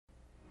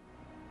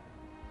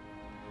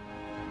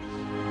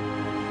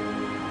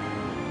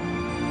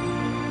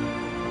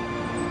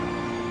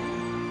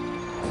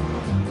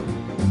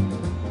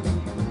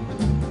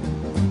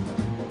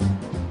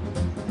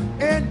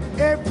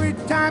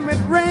time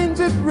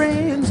it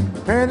rains,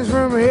 pennies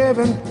from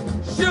heaven.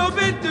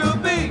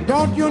 Shooby-dooby.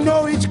 Don't you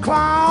know each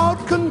cloud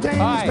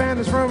contains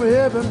pennies from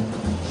heaven?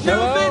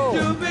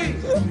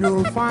 Shooby-dooby.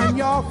 You'll find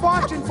your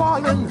fortune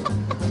falling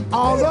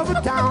all over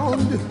town.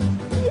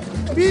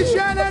 Be sure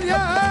that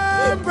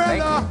your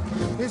umbrella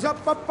is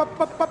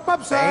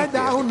upside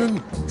down,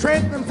 and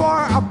trading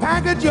for a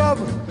package of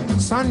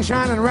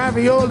sunshine and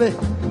ravioli.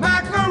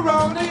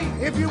 Macaroni.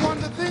 If you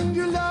want the thing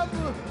you love,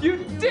 you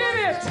did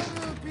it!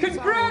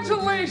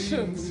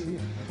 Congratulations!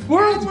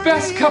 World's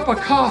best cup of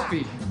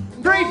coffee.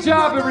 Great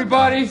job,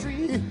 everybody.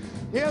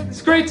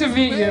 It's great to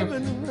meet you.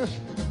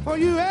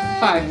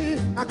 Hi.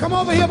 Now come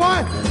over here,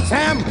 boy.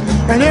 Sam.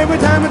 And every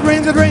time it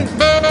rains,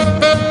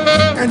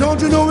 and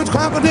don't you know it's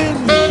crocodile?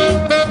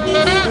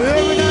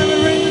 Every time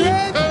it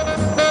rains,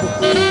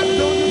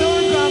 don't you know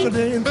it's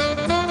crocodile?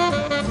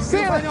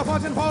 Sit. Your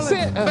fortune falling.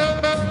 Sit.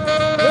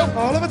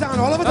 All over town,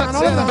 all over town,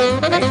 all over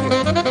town. Thank you.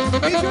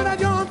 Be sure that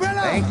your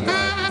umbrella. Thank you.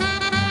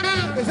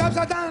 It's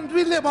upside down,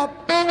 tweedle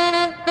up.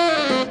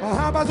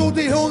 How about so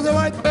the hills are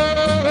white?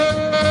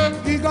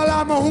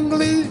 Gigalama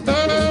hungly.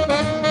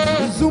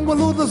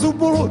 Zumbaloo the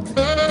Zumbaloo.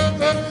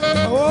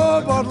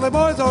 Oh, Bartley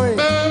boys, away.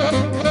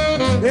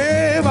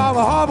 Hey,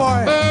 Baba, ha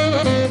boy.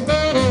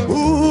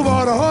 Ooh,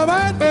 Baba, ha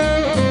boy.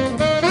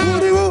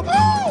 Woody woo.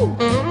 Ooh!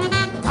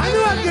 I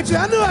knew I'd get you,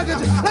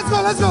 Let's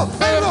go, let's go.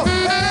 There you go.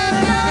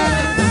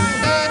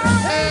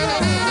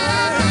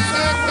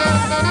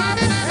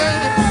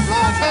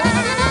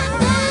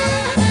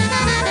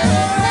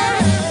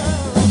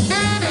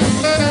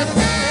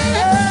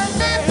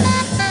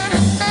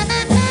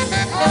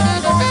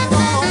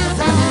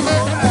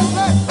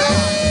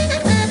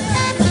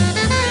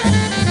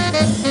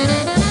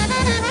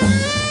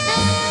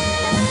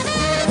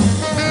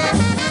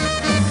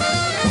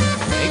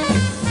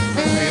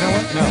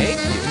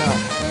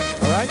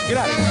 Get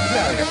out of here. Get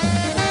out of here.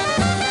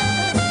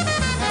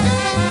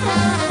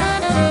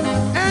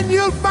 And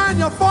you'll find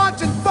your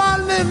fortune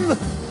falling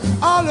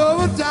all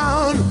over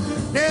town.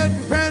 There's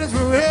pennies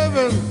from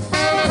heaven.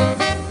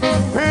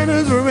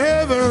 Pennies from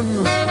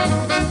heaven.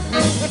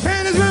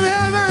 Pennies from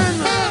heaven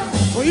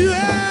for you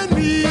and me.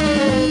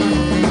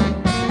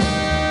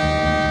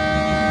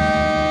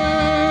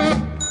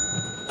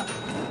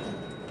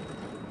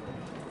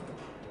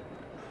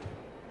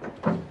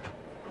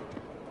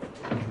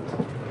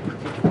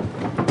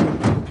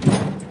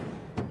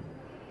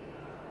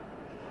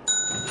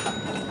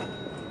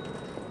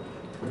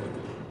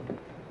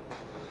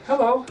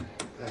 Hello.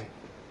 Hey.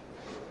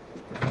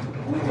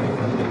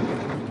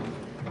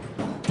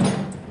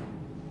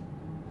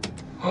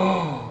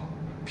 Oh,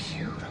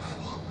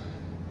 beautiful.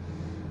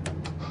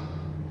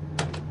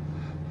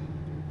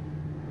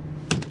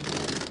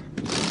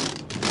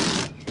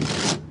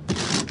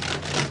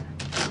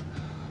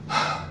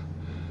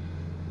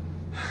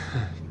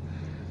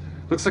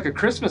 Looks like a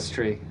Christmas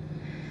tree.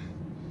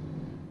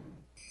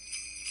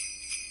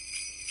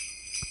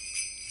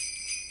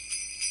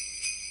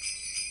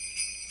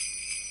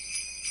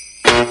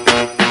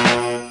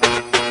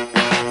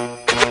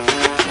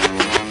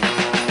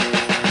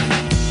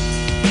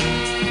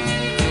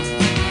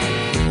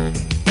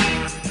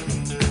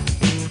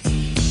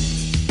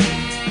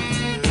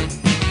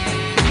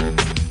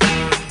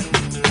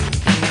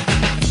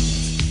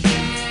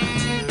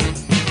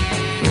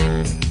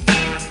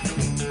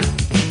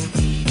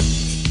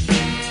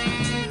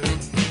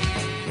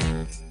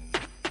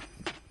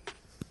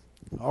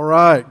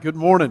 Good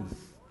morning.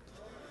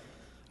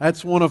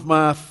 That's one of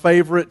my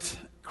favorite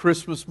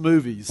Christmas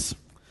movies.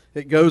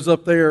 It goes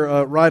up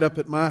there right up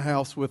at my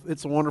house with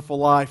It's a Wonderful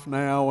Life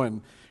now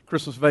and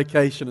Christmas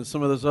Vacation and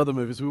some of those other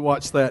movies. We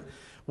watch that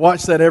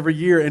every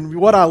year. And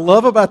what I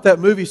love about that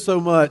movie so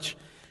much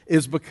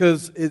is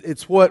because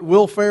it's what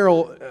Will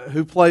Ferrell,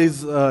 who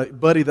plays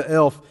Buddy the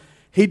Elf,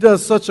 he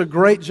does such a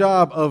great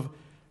job of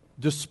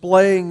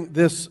displaying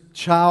this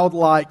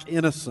childlike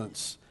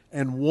innocence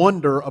and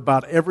wonder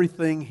about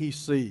everything he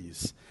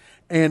sees.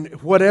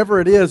 And whatever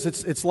it is,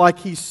 it's like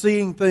he's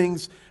seeing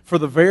things for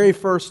the very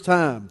first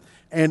time.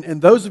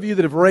 And those of you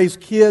that have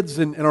raised kids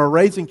and are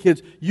raising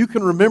kids, you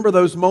can remember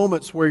those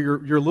moments where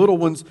your little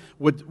ones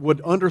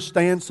would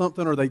understand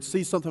something or they'd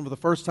see something for the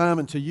first time,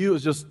 and to you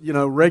it's just,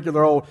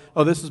 regular old,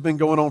 oh, this has been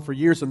going on for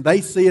years, and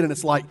they see it and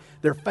it's like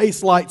their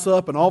face lights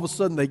up and all of a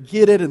sudden they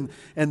get it and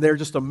they're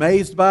just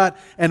amazed by it.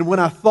 And when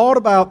I thought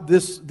about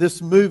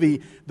this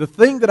movie, the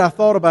thing that I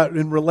thought about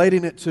in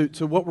relating it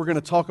to what we're going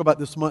to talk about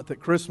this month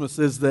at Christmas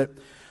is that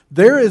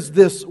there is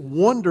this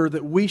wonder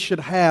that we should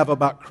have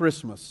about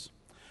Christmas,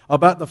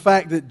 about the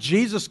fact that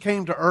Jesus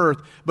came to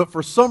earth, but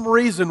for some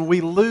reason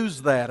we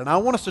lose that. And I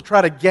want us to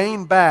try to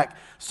gain back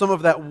some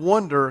of that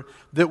wonder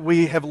that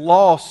we have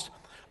lost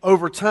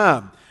over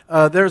time.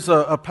 There's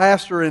a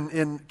pastor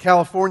in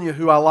California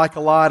who I like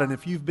a lot, and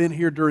if you've been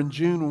here during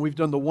June when we've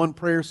done the One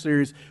Prayer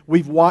series,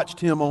 we've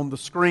watched him on the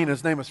screen.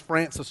 His name is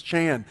Francis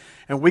Chan,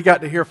 and we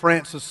got to hear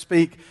Francis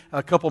speak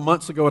a couple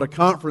months ago at a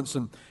conference,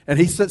 and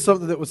he said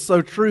something that was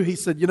so true. He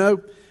said,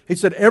 He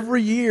said,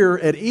 every year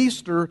at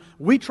Easter,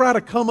 we try to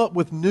come up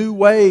with new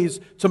ways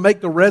to make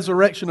the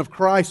resurrection of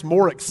Christ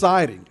more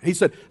exciting. He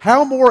said,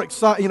 how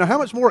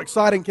much more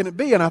exciting can it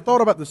be? And I thought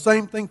about the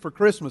same thing for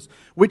Christmas.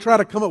 We try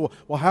to come up with,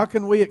 well, how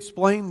can we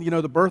explain,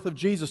 the birth of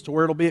Jesus to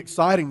where it'll be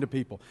exciting to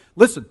people?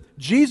 Listen,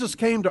 Jesus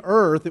came to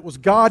earth. It was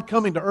God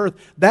coming to earth.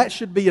 That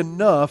should be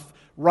enough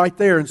right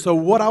there. And so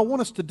what I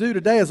want us to do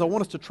today is I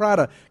want us to try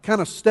to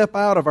kind of step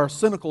out of our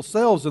cynical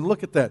selves and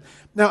look at that.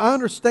 Now, I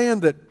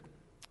understand that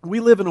we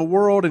live in a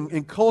world,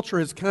 and culture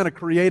has kind of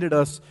created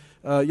us,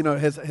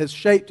 has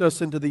shaped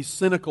us into these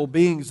cynical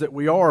beings that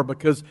we are,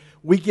 because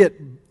we get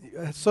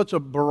such a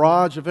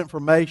barrage of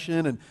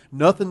information and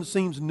nothing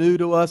seems new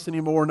to us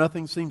anymore.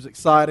 Nothing seems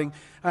exciting.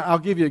 I'll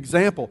give you an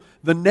example.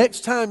 The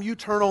next time you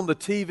turn on the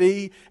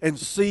TV and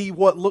see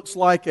what looks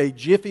like a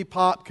Jiffy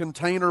Pop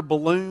container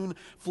balloon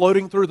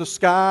floating through the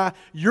sky,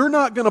 you're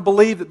not going to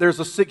believe that there's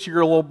a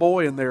 6-year-old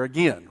boy in there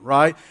again,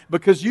 right?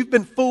 Because you've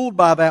been fooled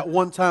by that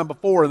one time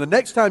before. And the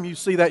next time you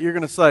see that, you're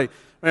going to say,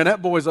 man,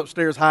 that boy's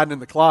upstairs hiding in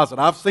the closet.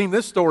 I've seen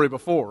this story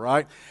before,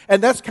 right?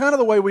 And that's kind of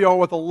the way we are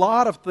with a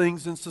lot of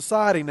things in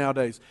society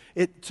nowadays.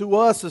 To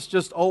us, it's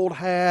just old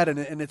hat,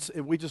 and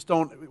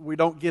we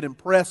don't get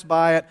impressed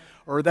by it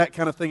or that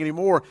kind of thing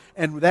anymore.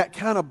 And that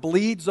kind of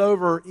bleeds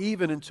over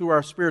even into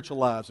our spiritual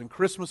lives. And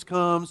Christmas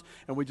comes,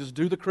 and we just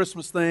do the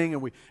Christmas thing,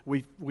 and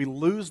we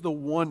lose the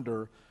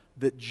wonder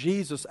that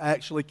Jesus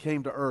actually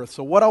came to earth.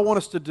 So what I want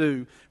us to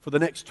do for the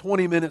next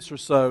 20 minutes or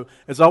so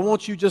is I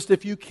want you, just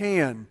if you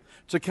can,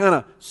 to kind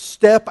of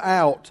step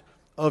out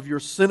of your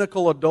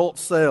cynical adult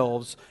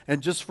selves,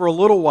 and just for a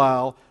little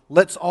while,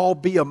 let's all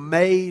be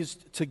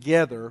amazed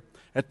together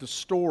at the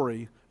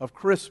story of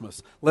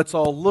Christmas. Let's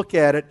all look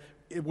at it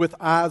with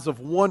eyes of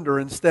wonder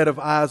instead of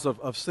eyes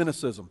of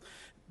cynicism.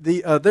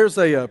 There's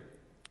a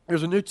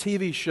new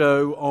TV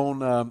show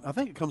on, I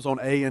think it comes on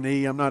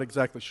A&E, I'm not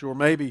exactly sure,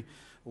 maybe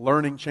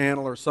Learning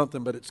Channel or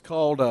something, but it's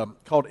called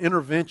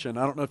Intervention.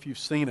 I don't know if you've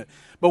seen it.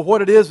 But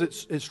what it is,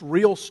 it's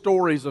real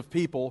stories of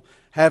people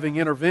having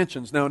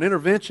interventions. Now, an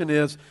intervention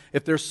is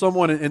if there's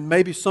someone, and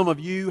maybe some of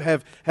you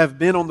have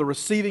been on the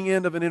receiving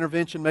end of an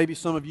intervention, maybe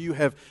some of you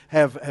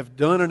have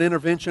done an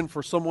intervention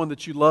for someone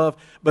that you love,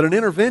 but an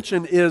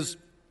intervention is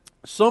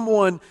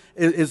someone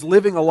is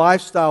living a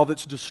lifestyle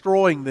that's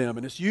destroying them,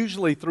 and it's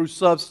usually through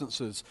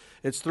substances.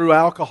 It's through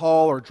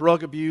alcohol or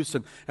drug abuse,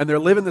 and they're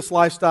living this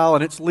lifestyle,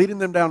 and it's leading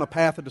them down a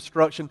path of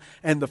destruction,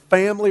 and the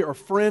family or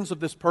friends of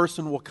this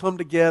person will come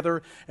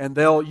together, and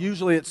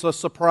usually it's a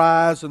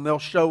surprise, and they'll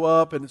show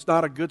up, and it's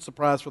not a good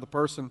surprise for the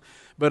person,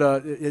 but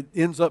it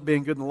ends up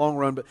being good in the long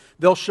run. But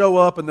they'll show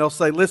up, and they'll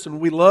say, listen,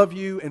 we love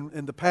you,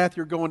 and the path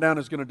you're going down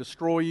is going to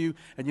destroy you,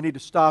 and you need to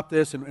stop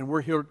this, and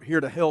we're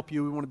here to help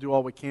you. We want to do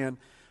all we can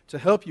to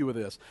help you with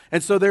this.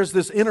 And so there's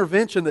this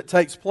intervention that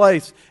takes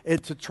place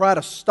to try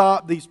to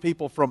stop these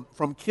people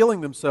from killing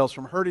themselves,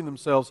 from hurting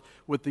themselves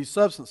with these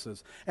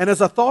substances. And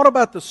as I thought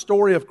about the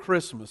story of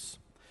Christmas,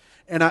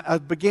 and I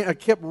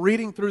kept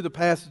reading through the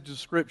passage of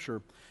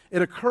Scripture,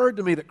 it occurred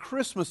to me that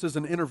Christmas is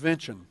an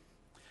intervention.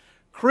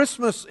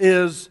 Christmas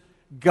is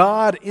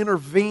God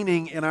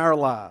intervening in our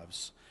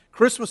lives.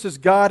 Christmas is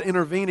God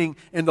intervening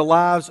in the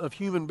lives of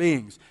human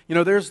beings. You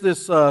know, there's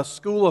this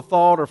school of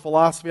thought or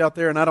philosophy out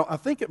there, and I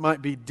think it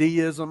might be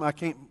deism. I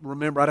can't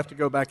remember. I'd have to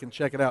go back and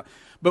check it out.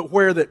 But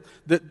where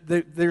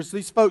there's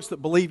these folks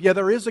that believe, yeah,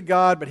 there is a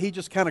God, but He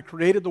just kind of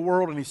created the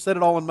world and He set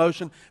it all in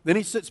motion. Then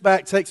He sits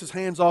back, takes His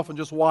hands off, and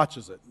just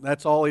watches it.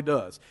 That's all He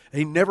does.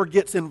 He never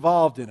gets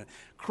involved in it.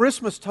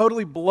 Christmas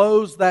totally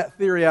blows that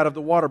theory out of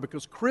the water,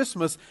 because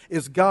Christmas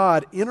is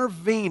God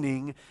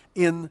intervening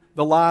in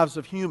the lives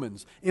of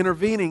humans,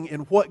 intervening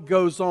in what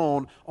goes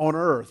on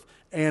earth.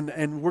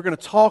 And we're going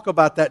to talk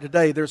about that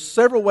today. There's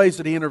several ways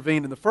that He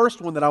intervened, and the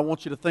first one that I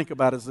want you to think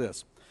about is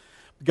this.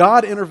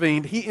 God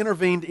intervened. He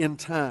intervened in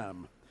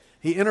time.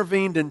 He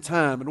intervened in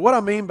time. And what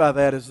I mean by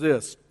that is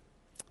this.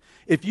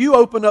 If you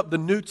open up the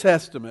New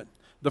Testament,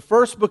 the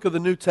first book of the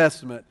New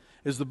Testament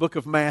is the book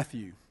of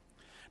Matthew.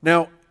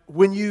 Now,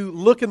 when you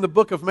look in the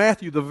book of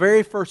Matthew, the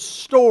very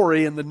first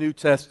story in the New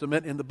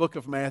Testament, in the book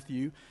of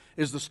Matthew,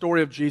 is the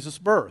story of Jesus'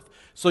 birth.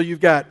 So you've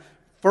got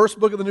first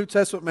book of the New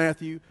Testament,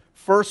 Matthew.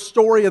 First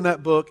story in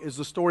that book is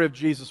the story of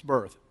Jesus'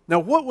 birth. Now,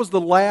 what was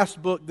the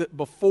last book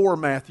before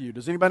Matthew?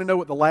 Does anybody know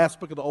what the last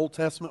book of the Old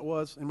Testament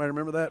was? Anybody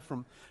remember that?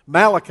 From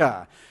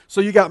Malachi. So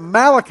you got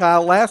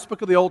Malachi, last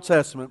book of the Old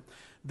Testament.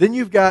 Then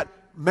you've got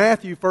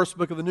Matthew, first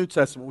book of the New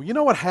Testament. Well, you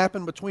know what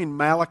happened between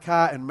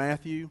Malachi and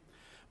Matthew?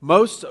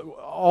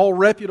 All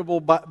reputable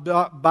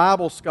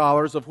Bible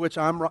scholars, of which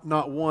I'm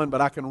not one,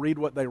 but I can read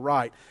what they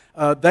write,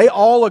 they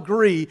all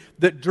agree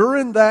that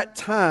during that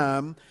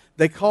time,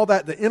 they call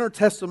that the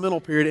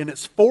intertestamental period, and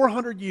it's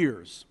 400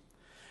 years.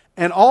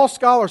 And all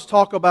scholars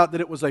talk about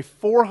that it was a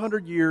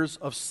 400 years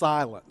of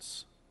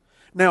silence.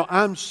 Now,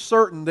 I'm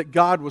certain that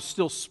God was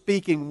still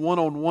speaking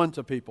one-on-one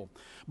to people.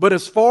 But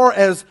as far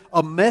as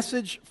a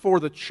message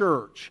for the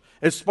church,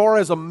 as far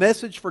as a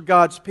message for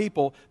God's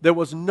people, there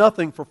was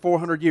nothing for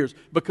 400 years.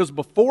 Because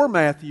before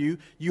Matthew,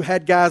 you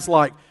had guys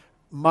like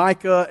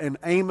Micah and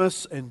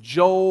Amos and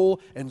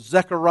Joel and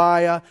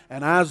Zechariah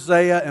and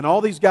Isaiah and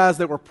all these guys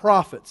that were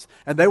prophets,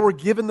 and they were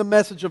giving the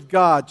message of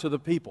God to the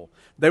people.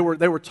 They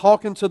were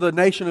talking to the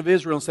nation of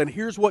Israel and saying,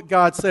 here's what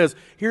God says,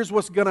 here's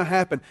what's going to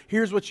happen,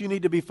 here's what you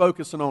need to be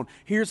focusing on,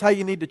 here's how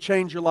you need to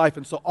change your life.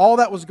 And so all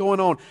that was going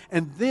on,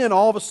 and then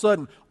all of a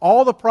sudden,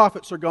 all the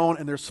prophets are gone,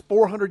 and there's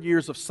 400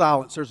 years of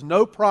silence. There's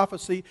no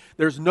prophecy,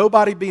 there's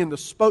nobody being the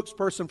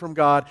spokesperson from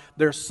God,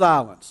 there's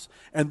silence.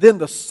 And then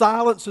the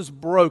silence is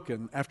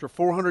broken after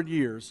 400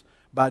 years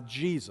by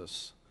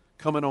Jesus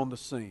coming on the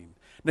scene.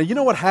 Now, you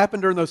know what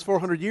happened during those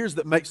 400 years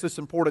that makes this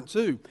important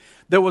too?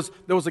 There was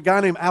a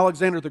guy named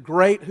Alexander the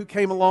Great who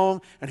came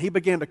along, and he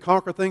began to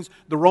conquer things.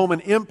 The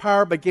Roman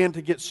Empire began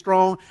to get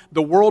strong.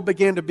 The world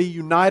began to be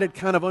united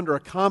kind of under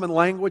a common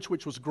language,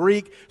 which was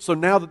Greek. So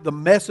now that the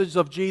message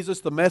of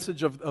Jesus, the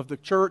message of the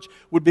church,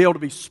 would be able to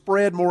be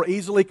spread more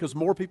easily because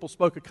more people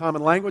spoke a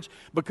common language.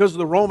 Because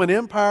the Roman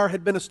Empire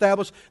had been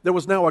established, there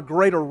was now a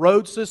greater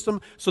road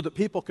system so that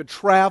people could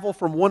travel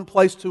from one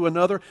place to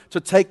another to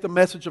take the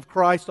message of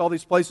Christ, all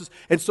these places.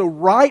 And so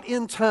right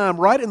in time,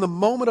 right in the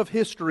moment of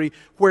history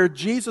where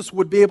Jesus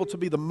would be able to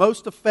be the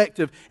most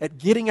effective at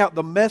getting out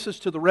the message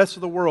to the rest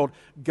of the world,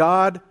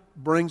 God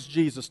brings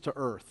Jesus to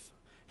earth.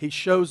 He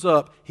shows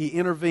up, He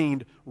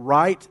intervened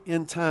right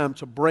in time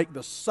to break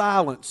the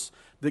silence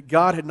that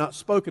God had not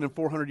spoken in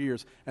 400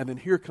 years. And then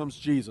here comes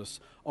Jesus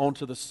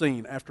onto the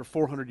scene after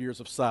 400 years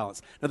of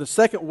silence. Now the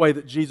second way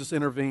that Jesus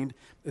intervened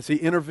is He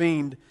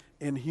intervened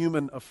in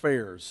human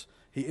affairs.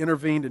 He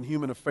intervened in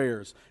human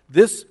affairs.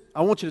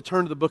 I want you to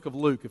turn to the book of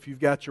Luke if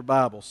you've got your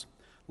Bibles.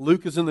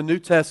 Luke is in the New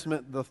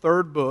Testament, the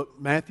third book,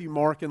 Matthew,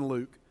 Mark, and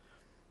Luke.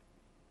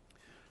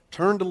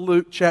 Turn to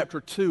Luke chapter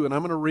 2, and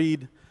I'm going to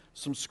read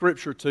some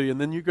scripture to you,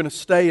 and then you're going to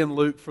stay in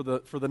Luke for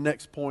the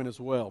next point as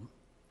well.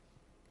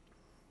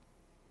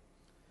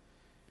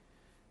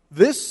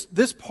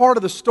 This part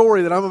of the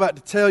story that I'm about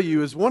to tell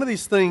you is one of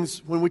these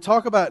things, when we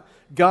talk about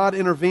God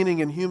intervening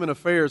in human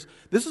affairs,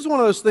 this is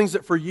one of those things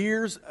that for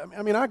years,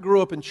 I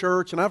grew up in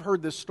church and I've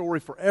heard this story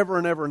forever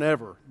and ever and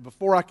ever.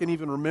 Before I can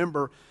even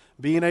remember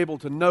being able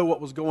to know what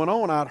was going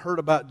on, I'd heard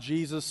about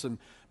Jesus and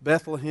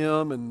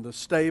Bethlehem and the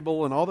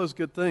stable and all those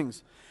good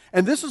things.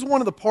 And this is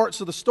one of the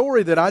parts of the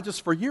story that I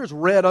just for years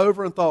read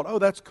over and thought, oh,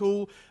 that's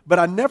cool, but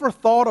I never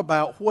thought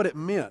about what it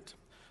meant.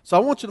 So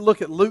I want you to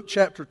look at Luke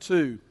chapter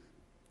 2.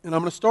 And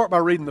I'm going to start by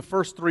reading the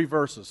first 3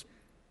 verses.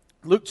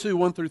 Luke 2,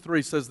 1 through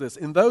 3 says this.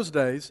 In those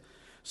days,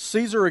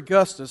 Caesar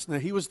Augustus, now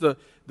he was the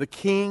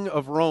king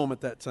of Rome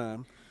at that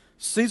time,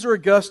 Caesar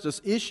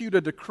Augustus issued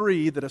a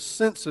decree that a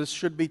census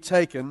should be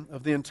taken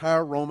of the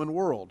entire Roman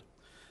world.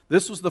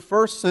 This was the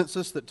first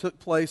census that took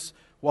place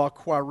while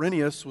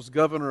Quirinius was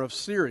governor of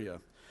Syria.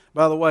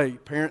 By the way,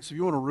 parents, if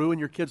you want to ruin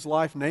your kid's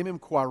life, name him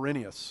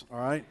Quirinius, all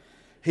right?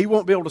 He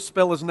won't be able to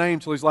spell his name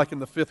until he's like in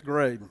the 5th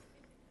grade.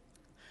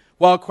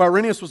 While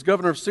Quirinius was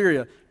governor of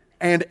Syria,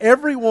 and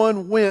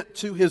everyone went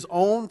to his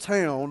own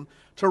town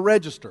to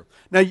register.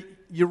 Now,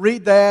 you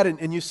read that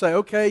and you say,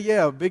 okay,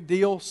 yeah, big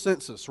deal,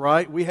 census,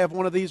 right? We have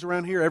one of these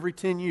around here every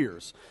 10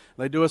 years.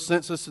 They do a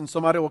census and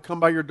somebody will come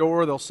by your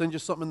door, they'll send you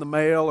something in the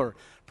mail, or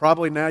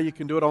probably now you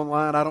can do it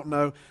online, I don't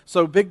know.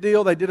 So big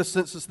deal, they did a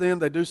census then,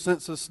 they do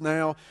census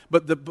now.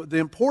 But the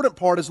important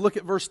part is look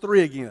at verse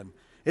 3 again.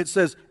 It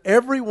says,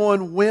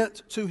 everyone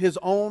went to his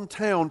own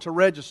town to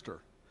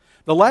register.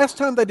 The last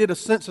time they did a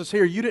census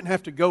here, you didn't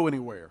have to go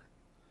anywhere.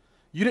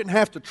 You didn't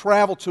have to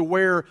travel to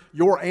where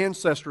your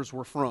ancestors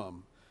were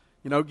from.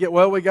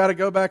 We got to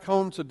go back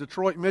home to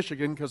Detroit,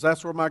 Michigan, because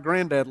that's where my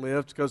granddad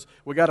lived, because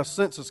we got a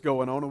census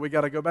going on and we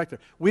got to go back there.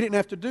 We didn't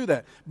have to do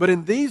that. But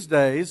in these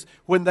days,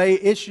 when they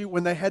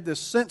had this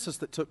census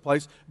that took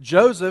place,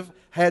 Joseph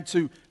had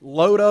to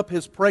load up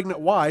his pregnant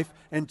wife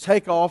and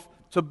take off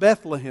to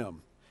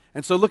Bethlehem.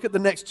 And so look at the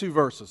next 2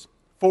 verses,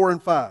 4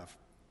 and 5.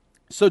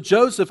 So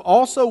Joseph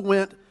also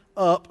went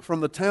up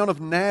from the town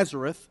of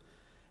Nazareth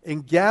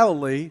in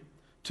Galilee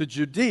to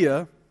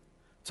Judea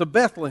to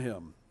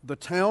Bethlehem, the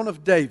town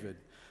of David,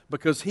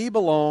 because he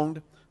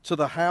belonged to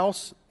the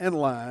house and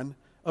line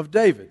of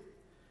David.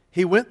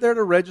 He went there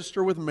to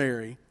register with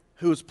Mary,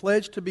 who was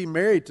pledged to be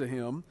married to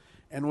him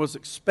and was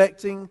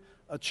expecting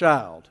a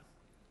child.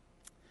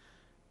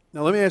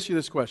 Now let me ask you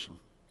this question.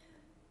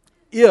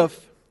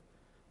 If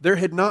there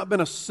had not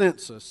been a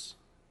census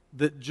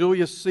that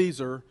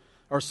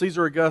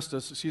Caesar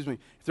Augustus, if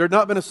there had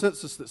not been a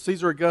census that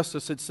Caesar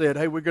Augustus had said,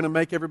 hey, we're going to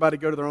make everybody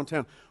go to their own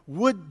town,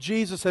 would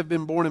Jesus have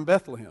been born in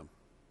Bethlehem?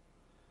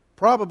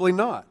 Probably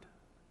not.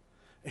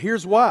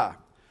 Here's why.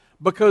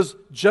 Because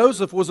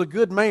Joseph was a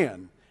good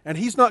man, and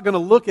he's not going to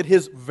look at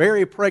his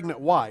very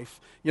pregnant wife.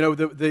 I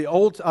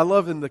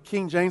love in the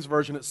King James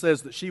Version it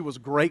says that she was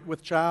great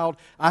with child.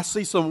 I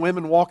see some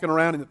women walking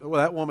around and,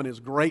 well, that woman is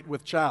great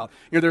with child.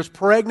 There's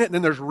pregnant and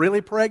then there's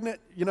really pregnant.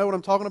 You know what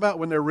I'm talking about?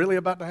 When they're really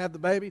about to have the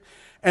baby.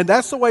 And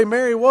that's the way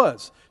Mary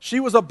was. She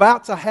was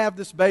about to have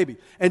this baby.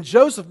 And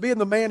Joseph, being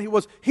the man he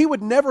was, he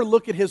would never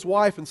look at his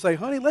wife and say,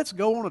 honey, let's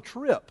go on a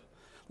trip.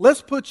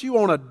 let's put you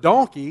on a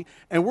donkey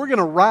and we're going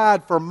to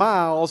ride for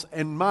miles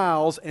and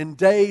miles and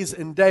days,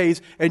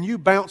 and you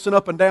bouncing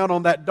up and down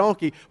on that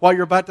donkey while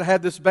you're about to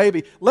have this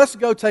baby. Let's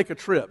go take a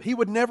trip. He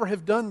would never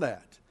have done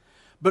that.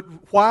 But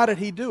why did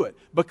he do it?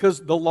 Because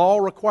the law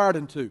required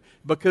him to.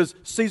 Because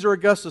Caesar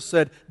Augustus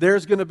said,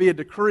 there's going to be a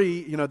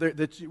decree,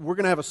 that we're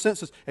going to have a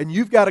census, and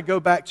you've got to go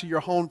back to your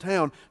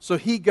hometown. So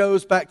he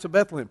goes back to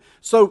Bethlehem.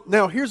 So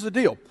now here's the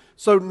deal.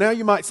 So now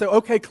you might say,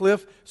 okay,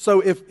 Cliff, so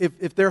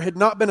if there had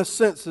not been a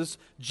census,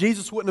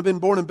 Jesus wouldn't have been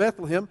born in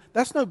Bethlehem.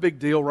 That's no big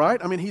deal,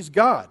 right? I mean, he's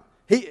God.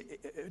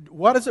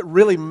 Why does it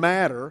really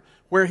matter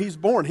where he's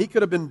born? He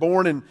could have been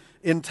born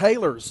in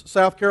Taylors,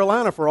 South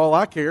Carolina, for all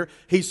I care.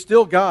 He's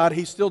still God.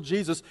 He's still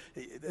Jesus.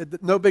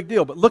 No big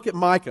deal. But look at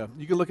Micah.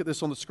 You can look at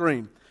this on the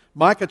screen.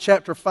 Micah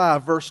chapter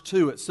 5, verse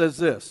 2, it says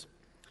this,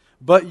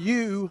 "But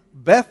you,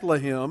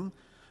 Bethlehem,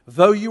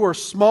 though you are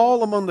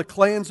small among the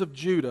clans of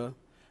Judah,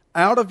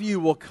 out of you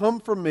will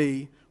come for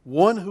me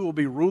one who will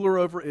be ruler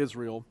over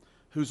Israel,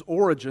 whose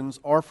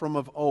origins are from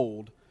of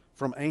old,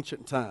 from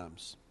ancient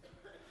times."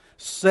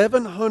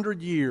 700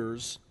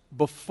 years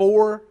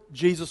before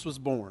Jesus was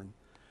born,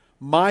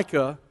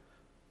 Micah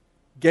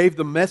gave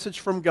the message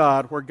from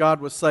God where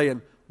God was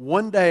saying,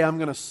 one day I'm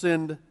going to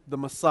send the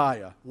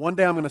Messiah. One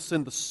day I'm going to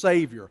send the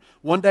Savior.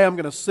 One day I'm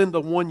going to send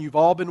the one you've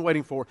all been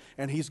waiting for,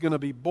 and he's going to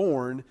be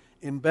born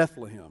in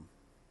Bethlehem.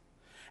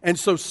 And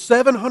so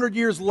 700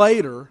 years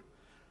later,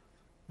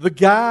 the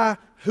guy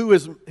who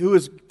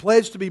is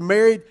pledged to be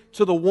married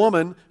to the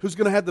woman who's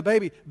going to have the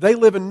baby, they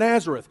live in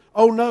Nazareth.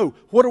 Oh no,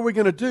 what are we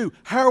going to do?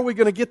 How are we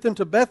going to get them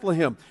to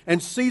Bethlehem?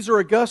 And Caesar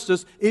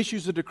Augustus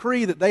issues a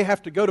decree that they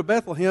have to go to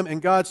Bethlehem,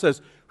 and God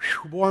says,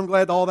 boy, I'm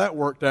glad all that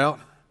worked out.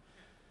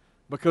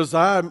 Because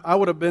I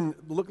would have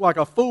looked like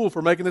a fool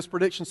for making this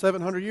prediction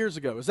 700 years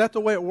ago. Is that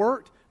the way it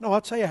worked? No,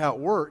 I'll tell you how it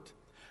worked.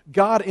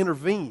 God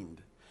intervened.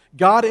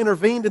 God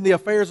intervened in the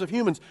affairs of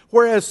humans.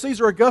 Whereas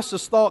Caesar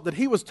Augustus thought that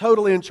he was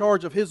totally in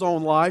charge of his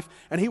own life,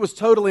 and he was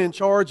totally in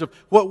charge of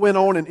what went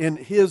on in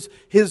his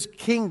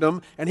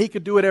kingdom, and he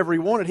could do whatever he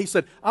wanted. He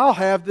said, I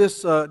have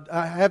this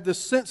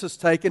census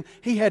taken.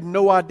 He had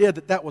no idea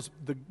that that was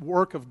the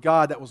work of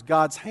God, that was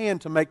God's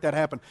hand to make that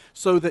happen,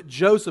 so that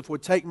Joseph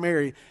would take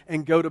Mary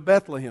and go to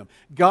Bethlehem.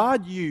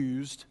 God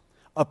used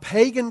a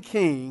pagan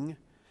king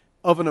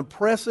of an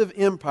oppressive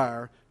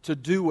empire to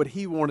do what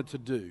he wanted to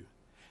do.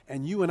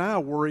 And you and I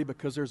worry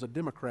because there's a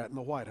Democrat in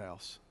the White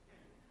House.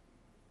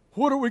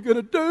 What are we going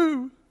to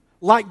do?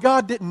 Like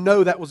God didn't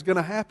know that was going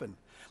to happen.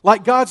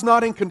 Like God's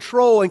not in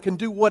control and can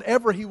do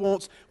whatever He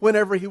wants,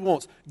 whenever He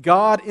wants.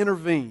 God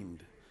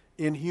intervened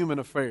in human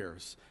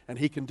affairs, and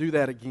He can do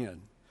that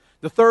again.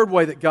 The third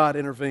way that God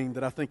intervened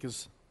that I think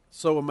is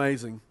so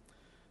amazing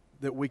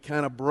that we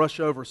kind of brush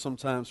over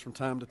sometimes from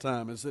time to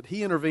time is that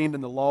He intervened in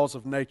the laws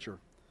of nature.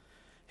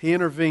 He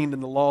intervened in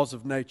the laws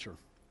of nature.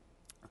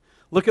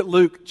 Look at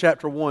Luke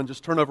chapter 1.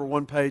 Just turn over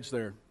one page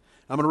there.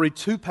 I'm going to read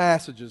two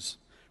passages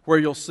where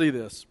you'll see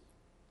this.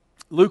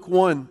 Luke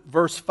 1,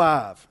 verse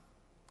 5.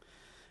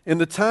 In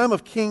the time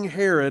of King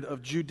Herod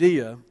of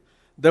Judea,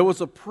 there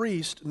was a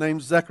priest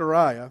named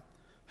Zechariah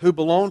who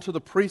belonged to the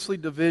priestly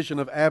division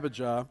of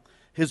Abijah.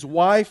 His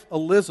wife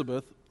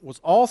Elizabeth was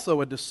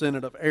also a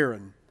descendant of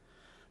Aaron.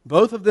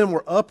 Both of them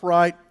were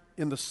upright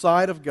in the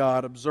sight of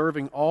God,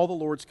 observing all the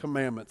Lord's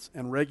commandments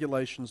and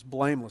regulations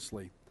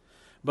blamelessly.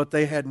 But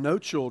they had no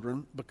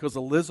children because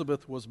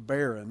Elizabeth was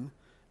barren,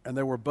 and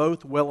they were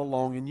both well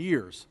along in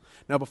years.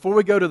 Now, before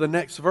we go to the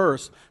next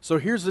verse, so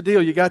here's the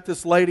deal. You got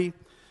this lady.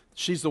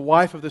 She's the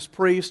wife of this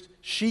priest.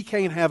 She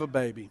can't have a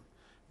baby.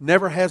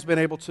 Never has been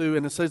able to,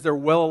 and it says they're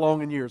well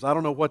along in years. I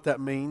don't know what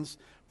that means.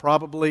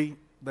 Probably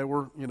they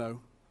were,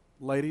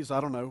 ladies,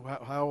 I don't know.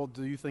 How old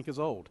do you think is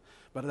old?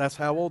 But that's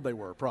how old they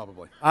were,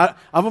 probably. I'm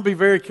going to be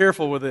very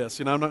careful with this.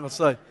 I'm not going to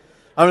say.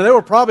 They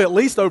were probably at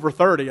least over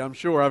 30, I'm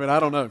sure. I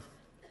don't know.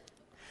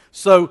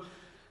 So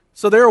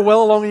they're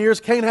well along in years,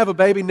 can't have a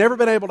baby, never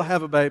been able to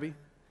have a baby.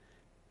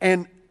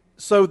 And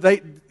so they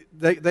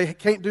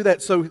can't do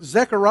that. So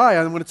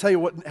Zechariah, I'm going to tell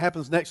you what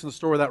happens next in the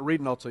story without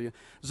reading all to you.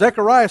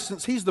 Zechariah,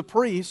 since he's the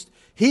priest,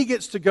 he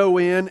gets to go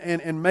in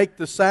and make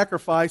the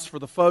sacrifice for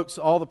the folks,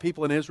 all the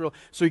people in Israel.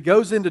 So he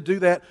goes in to do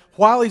that.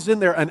 While he's in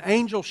there, an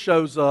angel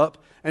shows up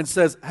and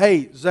says,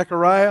 hey,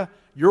 Zechariah,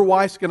 your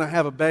wife's going to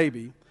have a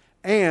baby.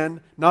 And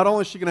not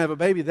only is she going to have a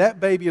baby, that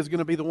baby is going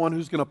to be the one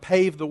who's going to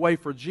pave the way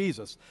for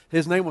Jesus.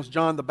 His name was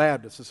John the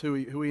Baptist, is who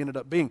he ended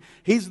up being.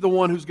 He's the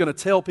one who's going to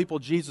tell people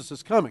Jesus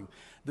is coming,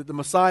 that the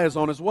Messiah is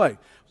on his way.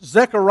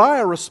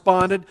 Zechariah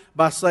responded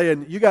by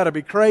saying, you got to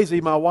be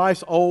crazy, my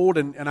wife's old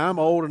and I'm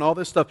old and all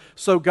this stuff.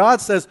 So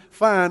God says,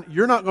 fine,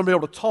 you're not going to be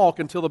able to talk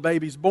until the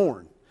baby's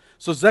born.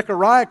 So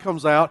Zechariah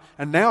comes out,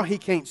 and now he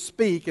can't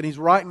speak, and he's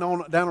writing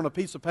down on a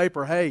piece of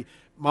paper, hey,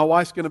 my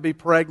wife's going to be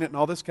pregnant and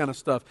all this kind of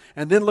stuff.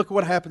 And then look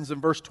what happens in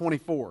verse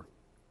 24.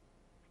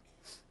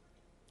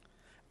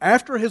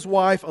 After his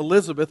wife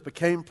Elizabeth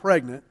became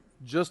pregnant,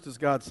 just as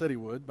God said he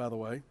would, by the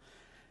way,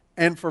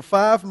 and for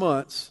 5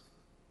 months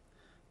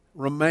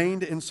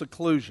remained in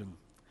seclusion.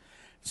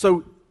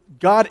 So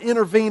God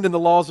intervened in the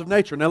laws of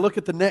nature. Now look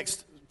at the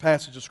next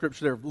passage of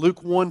Scripture there.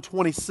 Luke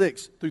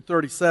 1:26 through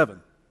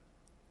 37.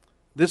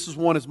 This is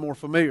one that's more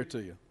familiar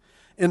to you.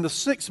 In the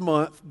 6th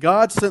month,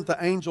 God sent the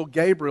angel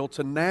Gabriel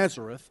to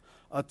Nazareth,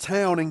 a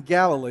town in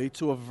Galilee,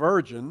 to a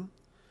virgin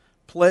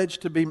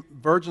pledged to be...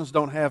 Virgins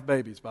don't have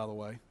babies, by the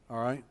way,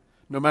 all right?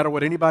 No matter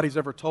what anybody's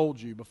ever told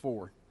you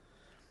before.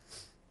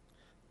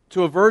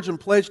 To a virgin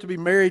pledged to be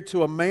married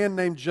to a man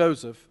named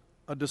Joseph,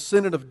 a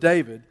descendant of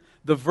David.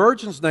 The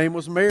virgin's name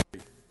was Mary.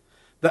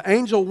 The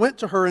angel went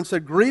to her and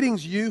said,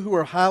 "Greetings, you who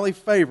are highly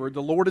favored.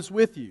 The Lord is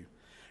with you."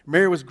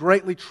 Mary was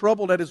greatly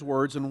troubled at his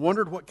words and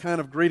wondered what kind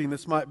of greeting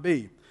this might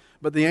be.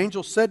 But the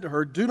angel said to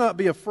her, "Do not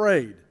be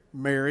afraid,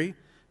 Mary.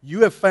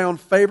 You have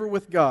found favor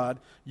with God.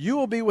 You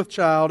will be with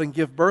child and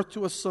give birth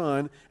to a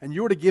son, and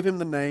you are to give him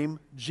the name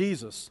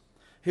Jesus.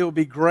 He will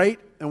be great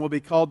and will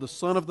be called the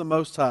Son of the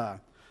Most High.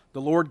 The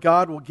Lord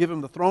God will give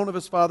him the throne of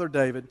his father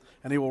David,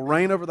 and he will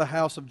reign over the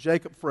house of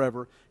Jacob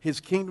forever.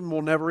 His kingdom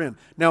will never end."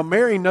 Now,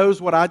 Mary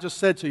knows what I just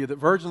said to you, that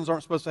virgins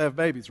aren't supposed to have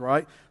babies,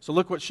 right? So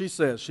look what she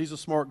says. She's a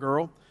smart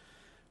girl.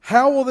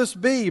 "How will this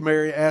be,"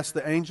 Mary asked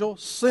the angel,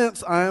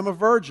 "since I am a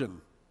virgin?"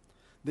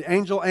 The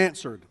angel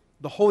answered,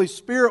 "The Holy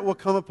Spirit will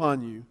come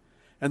upon you,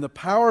 and the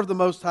power of the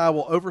Most High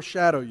will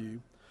overshadow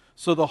you.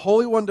 So the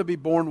Holy One to be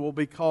born will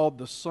be called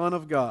the Son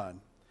of God.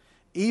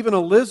 Even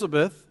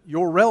Elizabeth,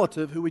 your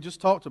relative, who we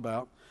just talked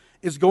about,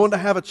 is going to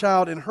have a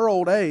child in her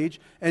old age,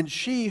 and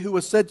she who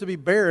was said to be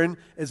barren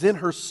is in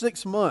her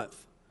 6th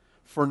month.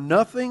 For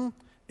nothing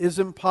is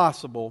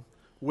impossible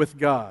with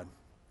God."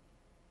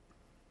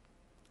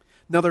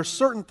 Now, there's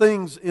certain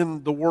things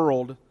in the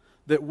world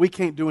that we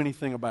can't do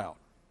anything about.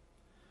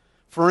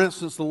 For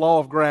instance, the law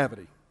of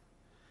gravity.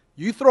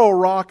 You throw a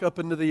rock up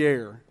into the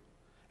air,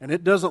 and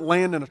it doesn't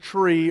land in a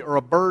tree or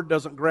a bird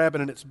doesn't grab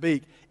it in its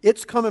beak,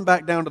 it's coming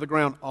back down to the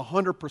ground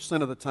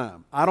 100% of the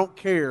time. I don't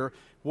care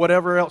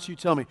whatever else you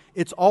tell me.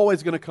 It's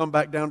always going to come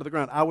back down to the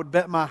ground. I would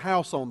bet my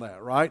house on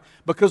that, right?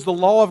 Because the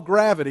law of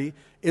gravity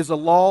is a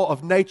law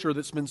of nature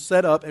that's been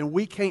set up, and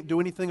we can't do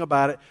anything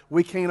about it.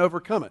 We can't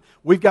overcome it.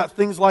 We've got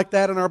things like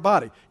that in our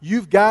body.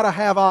 You've got to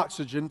have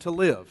oxygen to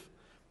live.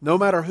 No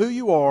matter who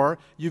you are,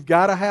 you've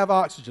got to have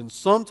oxygen,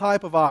 some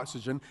type of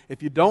oxygen.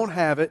 If you don't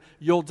have it,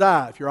 you'll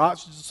die. If your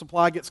oxygen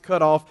supply gets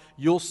cut off,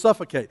 you'll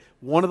suffocate.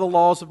 One of the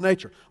laws of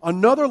nature.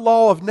 Another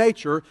law of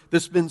nature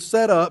that's been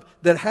set up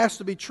that has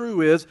to be true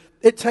is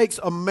it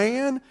takes a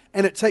man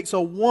and it takes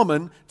a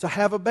woman to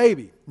have a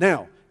baby.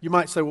 Now, you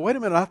might say, well, wait a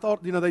minute, I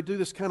thought, they do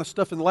this kind of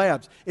stuff in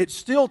labs. It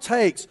still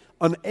takes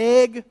an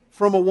egg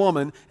from a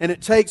woman, and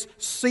it takes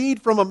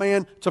seed from a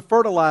man to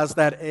fertilize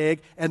that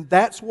egg, and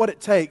that's what it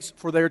takes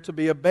for there to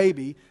be a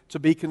baby to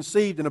be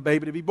conceived and a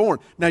baby to be born.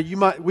 Now,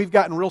 we've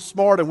gotten real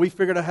smart, and we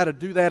figured out how to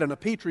do that in a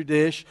petri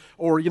dish,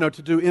 or,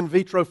 to do in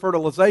vitro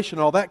fertilization,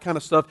 all that kind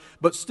of stuff,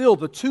 but still,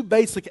 the two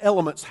basic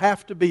elements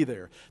have to be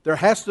there. There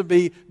has to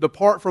be the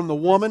part from the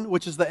woman,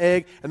 which is the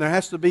egg, and there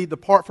has to be the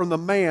part from the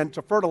man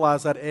to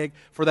fertilize that egg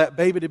for that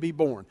baby to be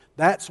born.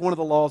 That's one of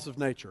the laws of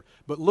nature.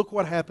 But look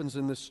what happens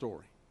in this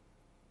story.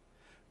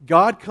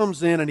 God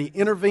comes in and He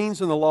intervenes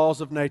in the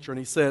laws of nature, and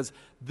He says,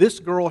 this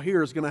girl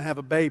here is going to have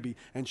a baby,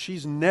 and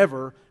she's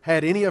never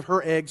had any of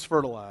her eggs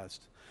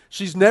fertilized.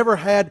 She's never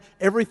had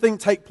everything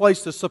take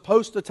place that's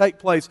supposed to take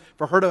place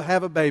for her to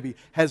have a baby.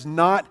 Has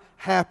not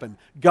happened.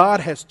 God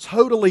has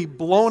totally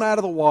blown out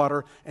of the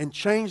water and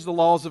changed the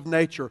laws of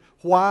nature.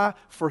 Why?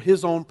 For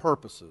His own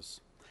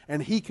purposes.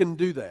 And He can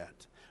do that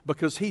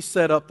because He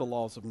set up the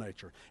laws of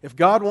nature. If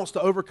God wants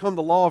to overcome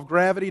the law of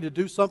gravity to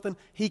do something,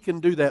 He can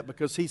do that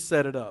because He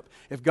set it up.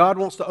 If God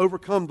wants to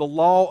overcome the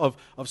law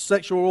of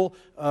sexual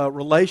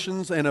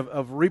relations and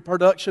of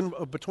reproduction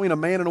between a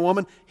man and a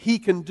woman, He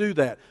can do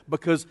that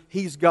because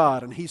He's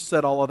God and He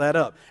set all of that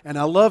up. And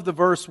I love the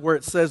verse where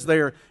it says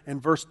there in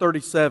verse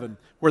 37,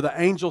 where the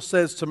angel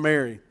says to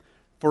Mary,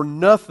 "For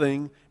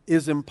nothing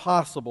is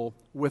impossible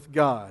with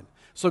God."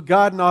 So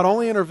God not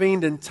only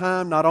intervened in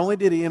time, not only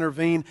did He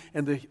intervene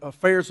in the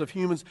affairs of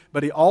humans,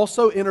 but He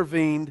also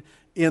intervened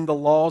in the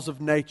laws of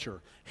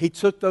nature. He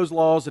took those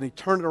laws and He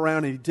turned it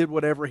around and He did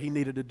whatever He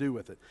needed to do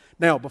with it.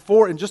 Now,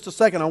 in just a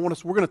second,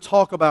 we're going to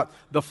talk about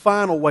the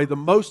final way, the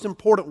most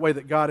important way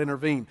that God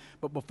intervened.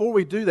 But before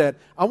we do that,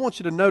 I want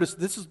you to notice,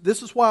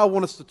 this is why I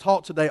want us to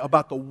talk today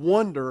about the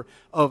wonder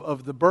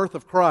of the birth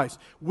of Christ.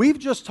 We've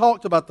just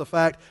talked about the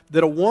fact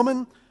that a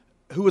woman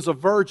who was a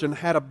virgin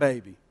had a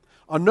baby.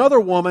 Another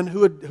woman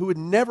who had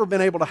never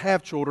been able to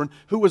have children,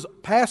 who was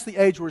past the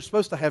age where we're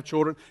supposed to have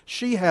children,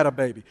 she had a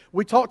baby.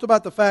 We talked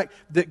about the fact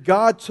that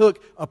God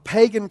took a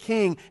pagan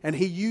king and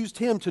He used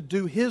him to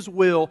do His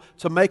will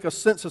to make a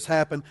census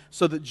happen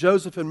so that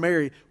Joseph and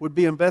Mary would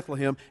be in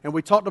Bethlehem. And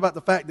we talked about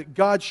the fact that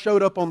God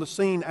showed up on the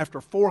scene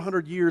after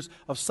 400 years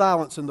of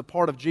silence in the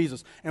part of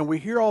Jesus. And we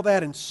hear all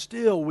that, and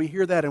still we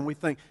hear that and we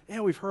think,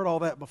 yeah, we've heard all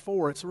that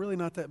before. It's really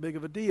not that big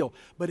of a deal.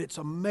 But it's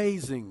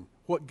amazing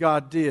what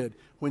God did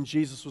when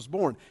Jesus was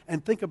born.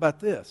 And think about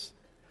this.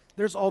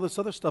 There's all this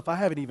other stuff I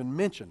haven't even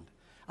mentioned.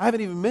 I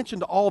haven't even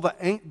mentioned all the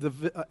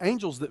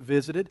angels that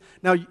visited.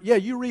 Now, yeah,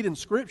 you read in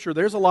Scripture,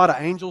 there's a lot of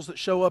angels that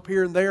show up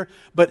here and there,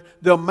 but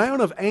the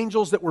amount of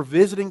angels that were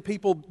visiting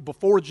people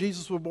before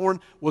Jesus was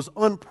born was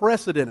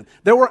unprecedented.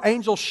 There were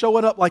angels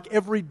showing up like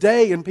every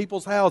day in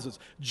people's houses.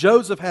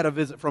 Joseph had a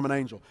visit from an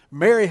angel.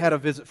 Mary had a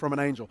visit from an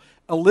angel.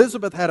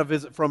 Elizabeth had a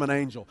visit from an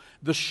angel.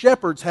 The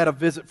shepherds had a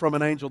visit from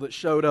an angel that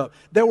showed up.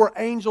 There were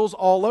angels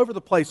all over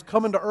the place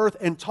coming to earth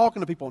and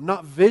talking to people.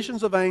 Not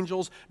visions of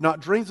angels, not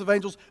dreams of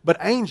angels, but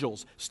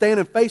angels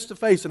standing face to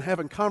face and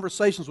having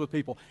conversations with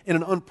people in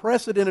an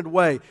unprecedented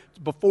way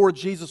before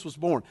Jesus was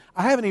born.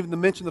 I haven't even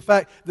mentioned the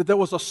fact that there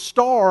was a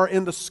star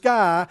in the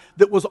sky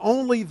that was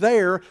only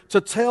there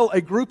to tell a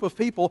group of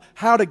people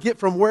how to get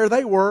from where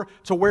they were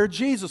to where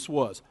Jesus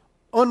was.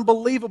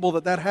 Unbelievable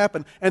that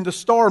happened. And the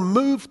star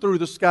moved through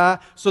the sky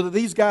so that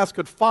these guys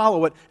could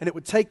follow it and it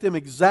would take them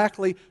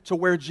exactly to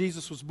where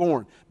Jesus was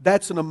born.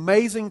 That's an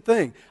amazing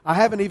thing. I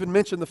haven't even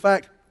mentioned the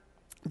fact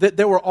that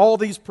there were all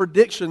these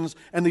predictions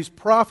and these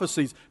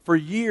prophecies for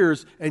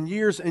years and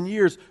years and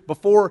years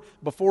before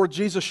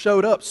Jesus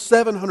showed up,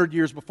 700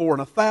 years before and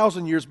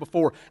 1,000 years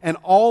before, and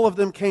all of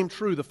them came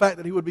true. The fact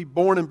that He would be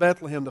born in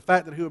Bethlehem, the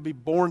fact that He would be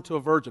born to a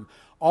virgin,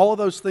 all of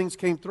those things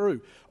came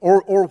through.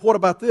 Or what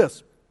about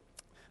this?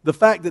 The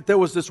fact that there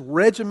was this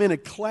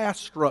regimented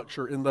class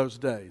structure in those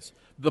days.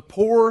 The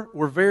poor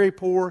were very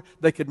poor.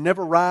 They could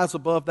never rise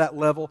above that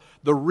level.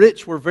 The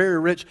rich were very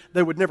rich.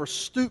 They would never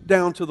stoop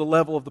down to the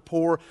level of the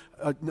poor,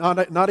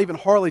 not even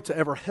hardly to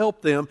ever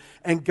help them.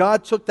 And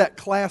God took that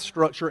class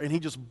structure and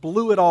He just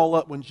blew it all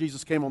up when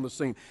Jesus came on the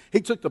scene.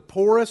 He took the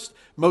poorest,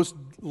 most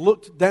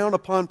looked down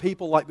upon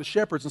people like the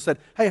shepherds and said,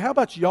 hey, how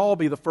about y'all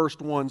be the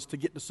first ones to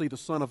get to see the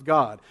Son of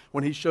God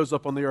when He shows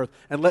up on the earth,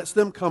 and lets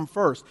them come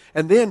first.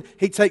 And then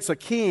He takes a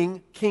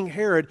king, King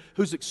Herod,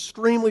 who's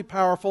extremely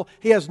powerful.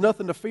 He has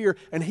nothing to fear.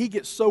 And he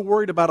gets so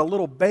worried about a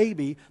little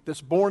baby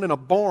that's born in a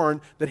barn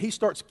that he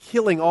starts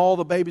killing all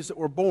the babies that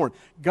were born.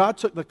 God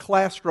took the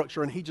class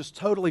structure and He just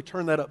totally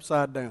turned that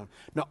upside down.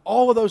 Now,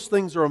 all of those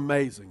things are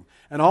amazing.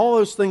 And all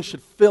those things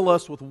should fill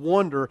us with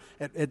wonder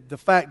at the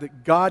fact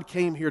that God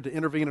came here to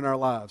intervene in our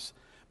lives.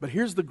 But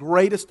here's the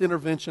greatest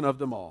intervention of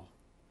them all,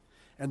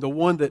 and the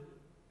one that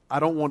I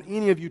don't want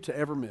any of you to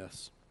ever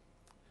miss.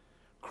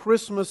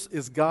 Christmas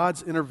is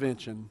God's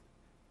intervention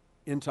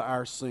into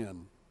our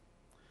sin.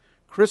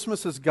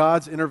 Christmas is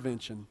God's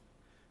intervention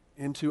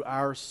into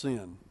our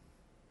sin.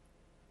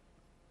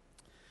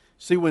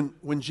 See,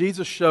 when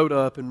Jesus showed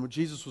up and when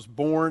Jesus was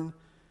born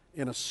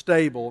in a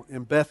stable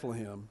in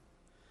Bethlehem,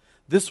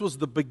 this was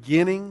the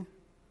beginning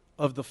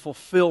of the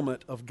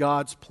fulfillment of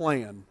God's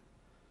plan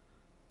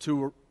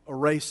to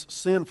erase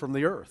sin from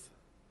the earth.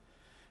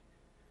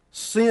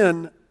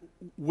 Sin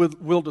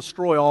will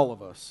destroy all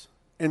of us,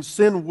 and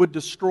sin would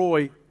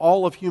destroy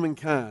all of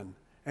humankind,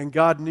 and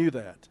God knew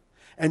that.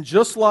 And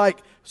just like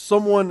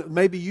someone,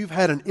 maybe you've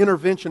had an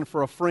intervention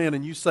for a friend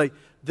and you say,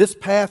 this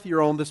path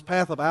you're on, this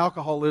path of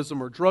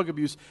alcoholism or drug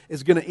abuse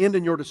is going to end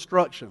in your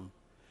destruction.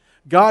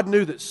 God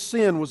knew that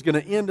sin was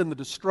going to end in the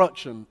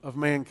destruction of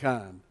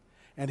mankind.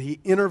 And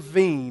He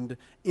intervened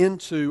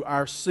into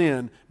our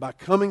sin by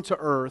coming to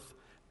earth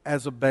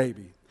as a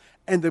baby.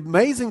 And the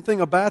amazing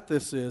thing about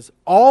this is,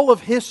 all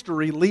of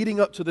history leading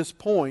up to this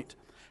point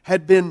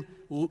had been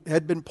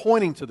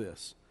pointing to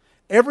this.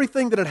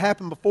 Everything that had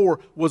happened before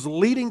was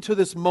leading to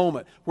this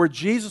moment where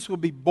Jesus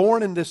would be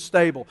born in this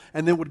stable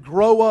and then would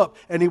grow up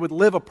and He would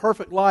live a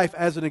perfect life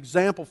as an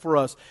example for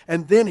us.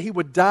 And then He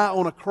would die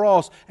on a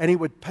cross and He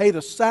would pay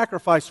the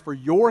sacrifice for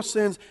your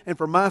sins and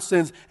for my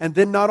sins. And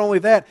then not only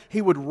that,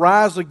 He would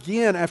rise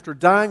again after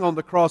dying on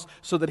the cross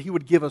so that He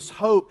would give us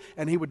hope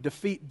and He would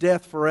defeat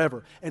death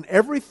forever. And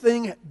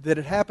everything that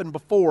had happened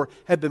before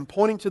had been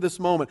pointing to this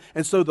moment.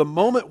 And so the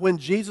moment when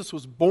Jesus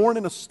was born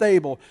in a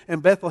stable in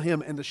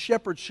Bethlehem and the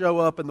shepherds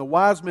show up and the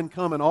wise men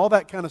come and all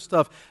that kind of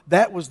stuff,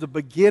 that was the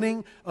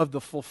beginning of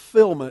the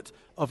fulfillment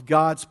of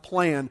God's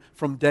plan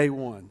from day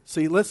one.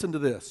 See, listen to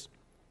this.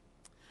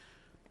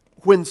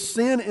 When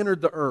sin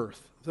entered the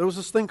earth, there was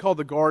this thing called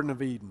the Garden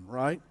of Eden,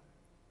 right?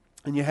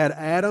 And you had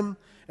Adam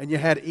and you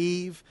had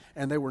Eve,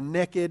 and they were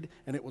naked,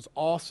 and it was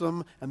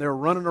awesome, and they were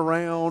running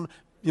around,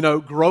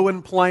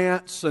 growing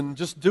plants and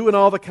just doing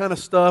all the kind of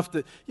stuff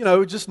that,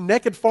 just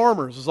naked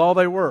farmers is all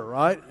they were,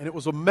 right? And it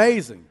was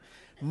amazing.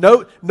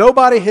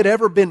 Nobody had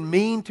ever been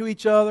mean to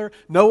each other.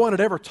 No one had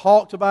ever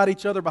talked about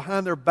each other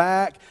behind their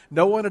back.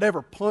 No one had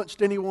ever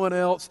punched anyone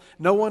else.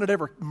 No one had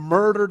ever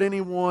murdered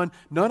anyone.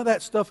 None of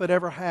that stuff had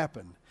ever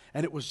happened.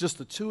 And it was just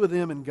the two of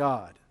them and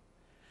God.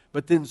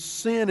 But then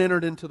sin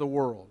entered into the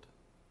world.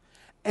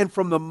 And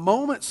from the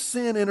moment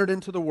sin entered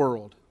into the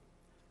world,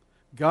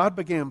 God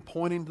began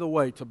pointing the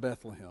way to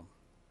Bethlehem.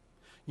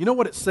 You know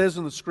what it says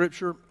in the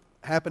Scripture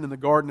happened in the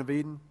Garden of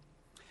Eden?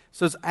 It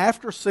says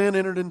after sin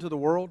entered into the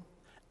world,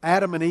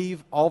 Adam and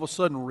Eve all of a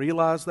sudden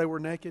realized they were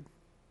naked,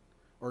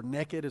 or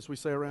naked as we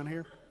say around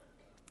here.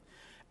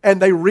 And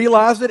they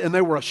realized it and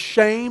they were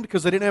ashamed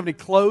because they didn't have any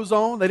clothes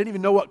on. They didn't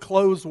even know what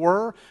clothes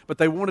were, but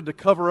they wanted to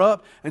cover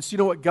up. And so you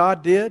know what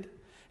God did?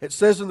 It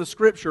says in the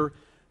Scripture,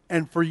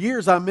 And for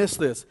years I missed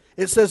this.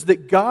 It says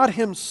that God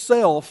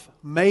Himself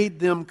made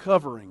them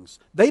coverings.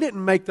 They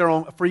didn't make their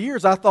own. For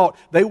years I thought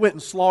they went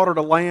and slaughtered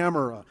a lamb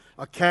or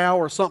a cow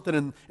or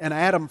something, and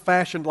Adam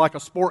fashioned like a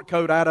sport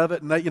coat out of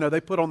it, and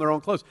they put on their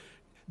own clothes.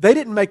 They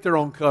didn't make their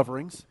own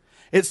coverings.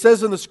 It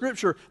says in the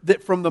Scripture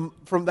that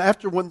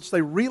after once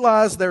they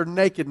realized their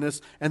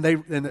nakedness and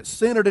it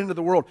sin entered into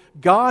the world,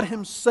 God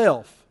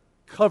Himself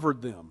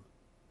covered them.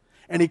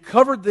 And He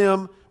covered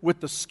them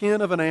with the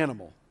skin of an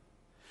animal.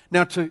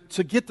 Now,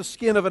 to get the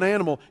skin of an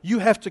animal, you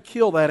have to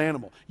kill that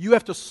animal. You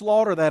have to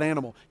slaughter that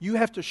animal. You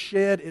have to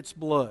shed its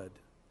blood.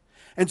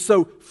 And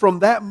so, from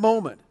that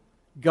moment,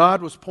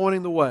 God was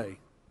pointing the way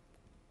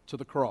to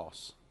the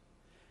cross.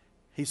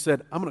 He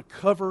said, I'm going to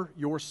cover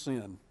your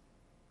sin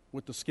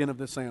with the skin of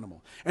this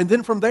animal. And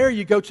then from there,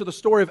 you go to the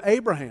story of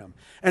Abraham.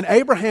 And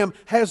Abraham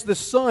has this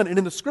son, and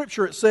in the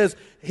Scripture it says,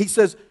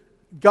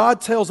 God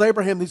tells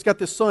Abraham he's got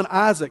this son,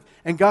 Isaac,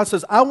 and God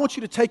says, I want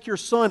you to take your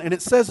son, and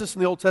it says this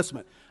in the Old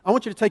Testament, I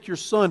want you to take your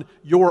son,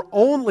 your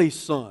only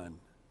son,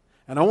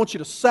 and I want you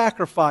to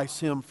sacrifice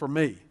him for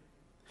me.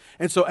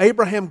 And so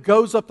Abraham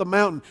goes up the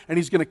mountain, and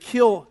he's going to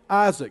kill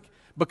Isaac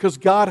because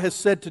God has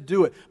said to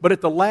do it. But at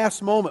the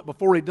last moment,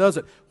 before he does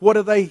it, what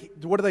do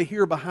they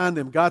hear behind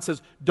them? God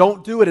says,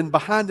 don't do it, and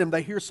behind them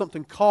they hear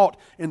something caught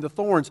in the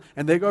thorns,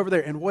 and they go over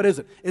there, and what is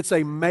it? It's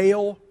a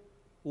male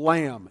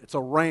lamb. It's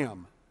a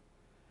ram.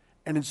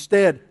 And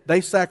instead,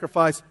 they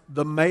sacrifice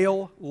the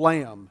male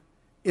lamb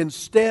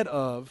instead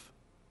of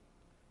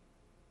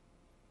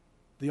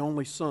the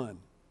only son.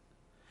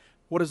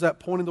 What is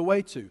that pointing the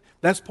way to?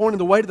 That's pointing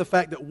the way to the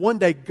fact that one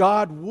day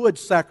God would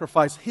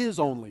sacrifice His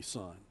only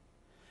son.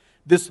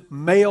 This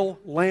male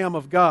lamb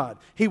of God.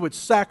 He would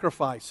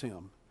sacrifice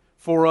him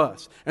for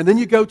us. And then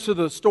you go to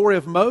the story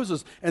of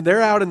Moses, and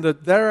they're out in the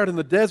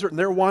desert, and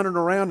they're wandering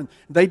around, and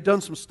they've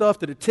done some stuff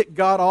that had ticked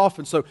God off,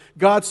 and so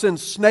God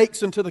sends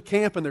snakes into the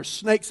camp, and there's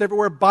snakes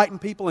everywhere biting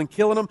people and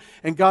killing them,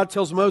 and God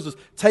tells Moses,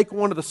 take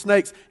one of the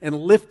snakes and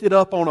lift it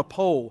up on a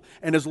pole,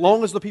 and as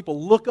long as the people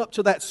look up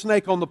to that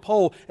snake on the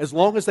pole, as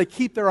long as they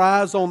keep their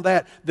eyes on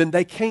that, then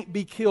they can't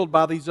be killed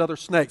by these other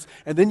snakes.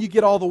 And then you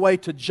get all the way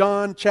to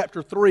John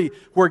chapter 3,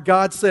 where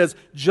God says,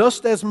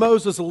 just as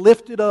Moses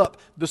lifted up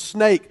the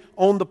snake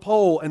on the pole,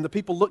 and the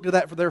people look to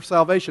that for their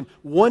salvation,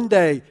 one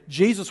day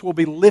Jesus will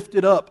be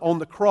lifted up on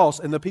the cross,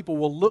 and the people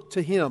will look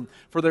to Him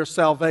for their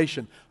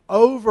salvation.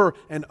 Over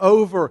and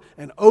over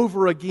and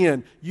over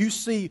again, you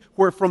see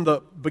where from the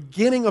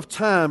beginning of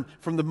time,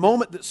 from the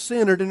moment that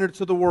sin entered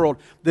into the world,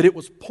 that it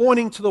was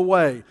pointing to the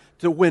way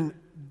to when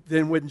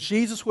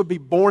Jesus would be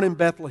born in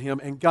Bethlehem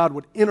and God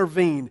would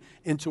intervene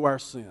into our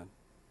sin.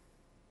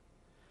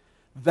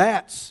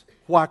 That's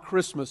why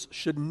Christmas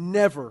should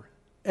never,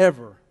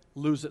 ever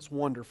lose its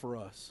wonder for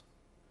us.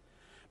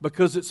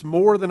 Because it's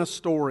more than a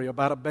story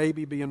about a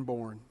baby being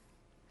born.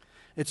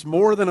 It's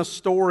more than a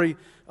story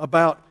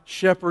about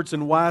shepherds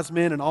and wise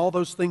men, and all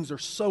those things are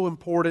so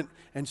important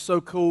and so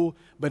cool,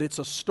 but it's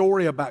a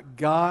story about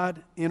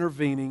God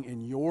intervening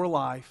in your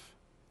life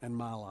and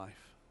my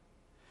life.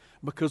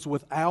 Because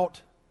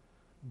without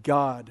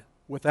God,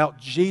 without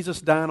Jesus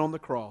dying on the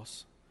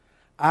cross,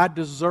 I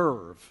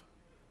deserve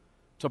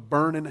to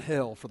burn in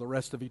hell for the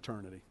rest of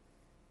eternity.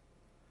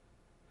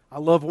 I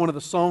love one of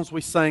the songs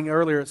we sang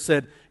earlier. It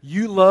said,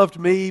 you loved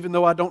me even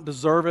though I don't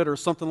deserve it, or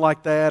something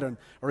like that,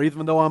 or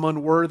even though I'm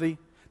unworthy.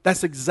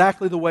 That's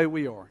exactly the way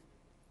we are.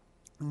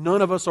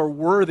 None of us are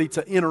worthy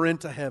to enter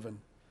into heaven.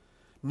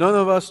 None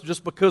of us,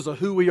 just because of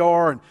who we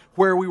are and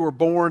where we were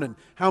born and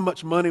how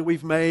much money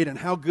we've made and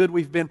how good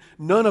we've been,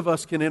 none of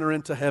us can enter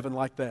into heaven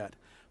like that.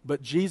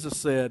 But Jesus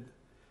said,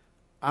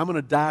 I'm going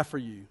to die for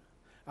you.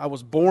 I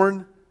was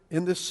born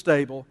in this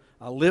stable.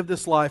 I lived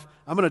this life.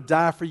 I'm going to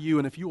die for you,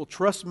 and if you will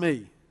trust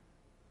me,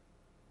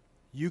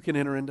 you can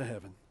enter into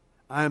heaven.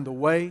 I am the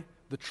way,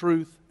 the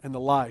truth, and the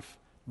life.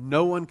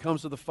 No one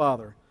comes to the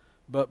Father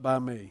but by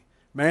me.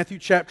 Matthew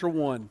chapter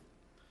 1,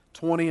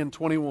 20 and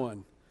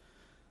 21.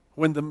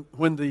 When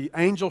the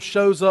angel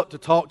shows up to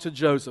talk to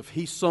Joseph,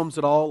 he sums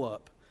it all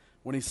up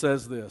when he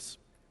says this.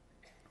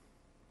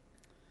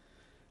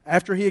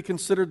 After he had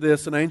considered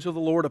this, an angel of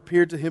the Lord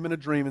appeared to him in a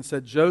dream and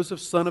said, Joseph,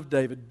 son of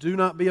David, do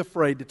not be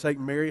afraid to take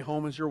Mary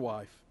home as your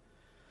wife,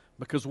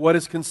 because what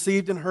is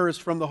conceived in her is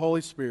from the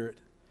Holy Spirit.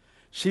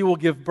 She will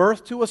give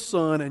birth to a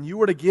son, and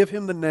you are to give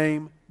him the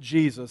name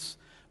Jesus,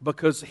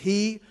 because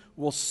he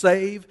will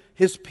save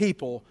his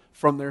people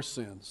from their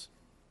sins.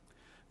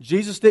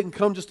 Jesus didn't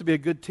come just to be a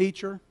good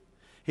teacher.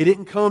 He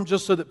didn't come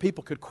just so that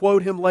people could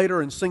quote him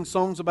later and sing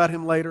songs about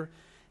him later.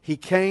 He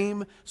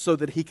came so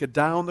that he could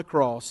die on the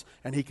cross,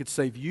 and he could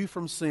save you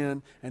from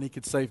sin, and he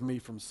could save me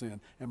from sin.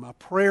 And my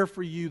prayer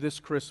for you this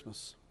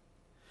Christmas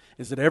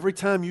is that every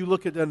time you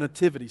look at a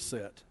nativity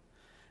set,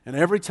 and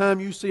every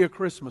time you see a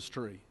Christmas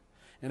tree,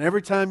 and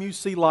every time you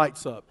see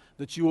lights up,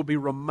 that you will be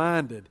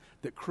reminded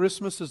that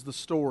Christmas is the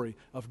story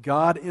of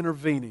God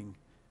intervening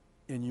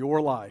in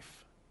your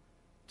life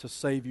to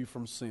save you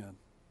from sin.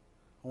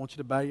 I want you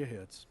to bow your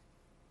heads.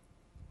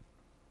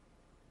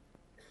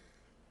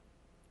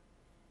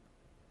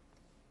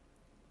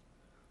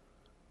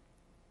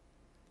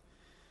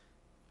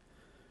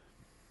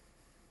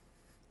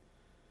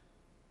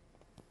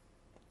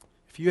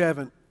 if you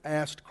haven't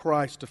asked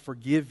Christ to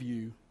forgive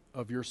you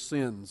of your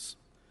sins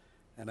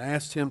and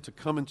asked Him to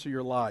come into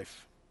your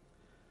life,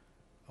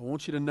 I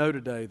want you to know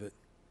today that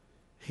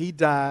He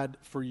died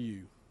for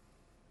you.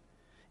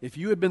 If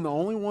you had been the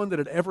only one that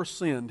had ever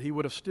sinned, He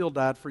would have still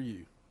died for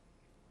you.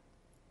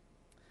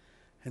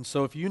 And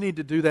so if you need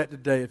to do that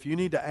today, if you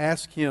need to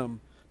ask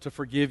Him to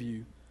forgive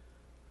you,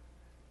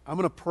 I'm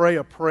going to pray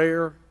a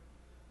prayer.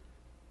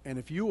 And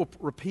if you will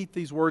repeat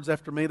these words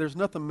after me, there's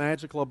nothing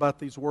magical about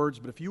these words,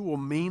 but if you will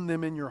mean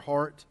them in your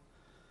heart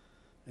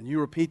and you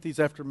repeat these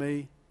after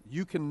me,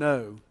 you can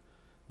know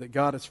that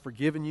God has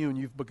forgiven you and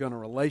you've begun a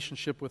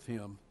relationship with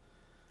Him.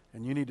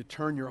 And you need to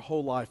turn your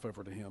whole life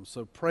over to Him.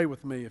 So pray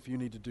with me if you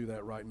need to do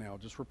that right now.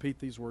 Just repeat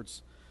these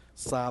words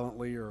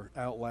silently or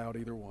out loud,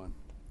 either one.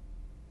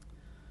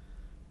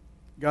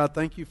 God,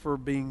 thank you for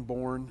being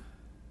born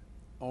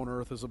on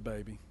earth as a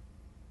baby.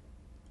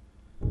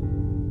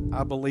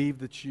 I believe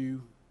that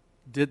you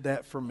did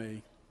that for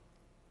me.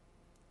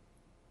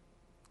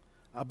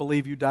 I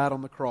believe you died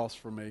on the cross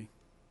for me.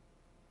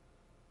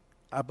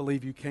 I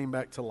believe you came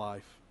back to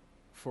life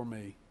for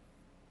me.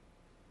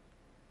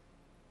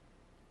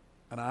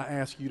 And I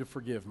ask you to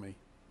forgive me.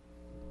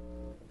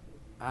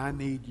 I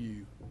need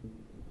you.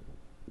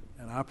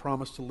 And I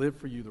promise to live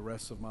for you the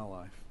rest of my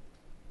life.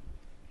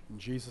 In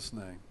Jesus'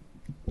 name,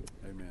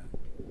 amen.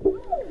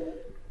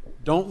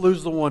 Don't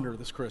lose the wonder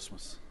this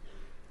Christmas.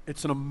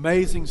 It's an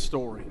amazing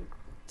story.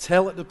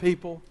 Tell it to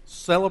people,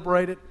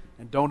 celebrate it,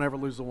 and don't ever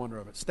lose the wonder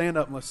of it. Stand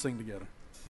up and let's sing together.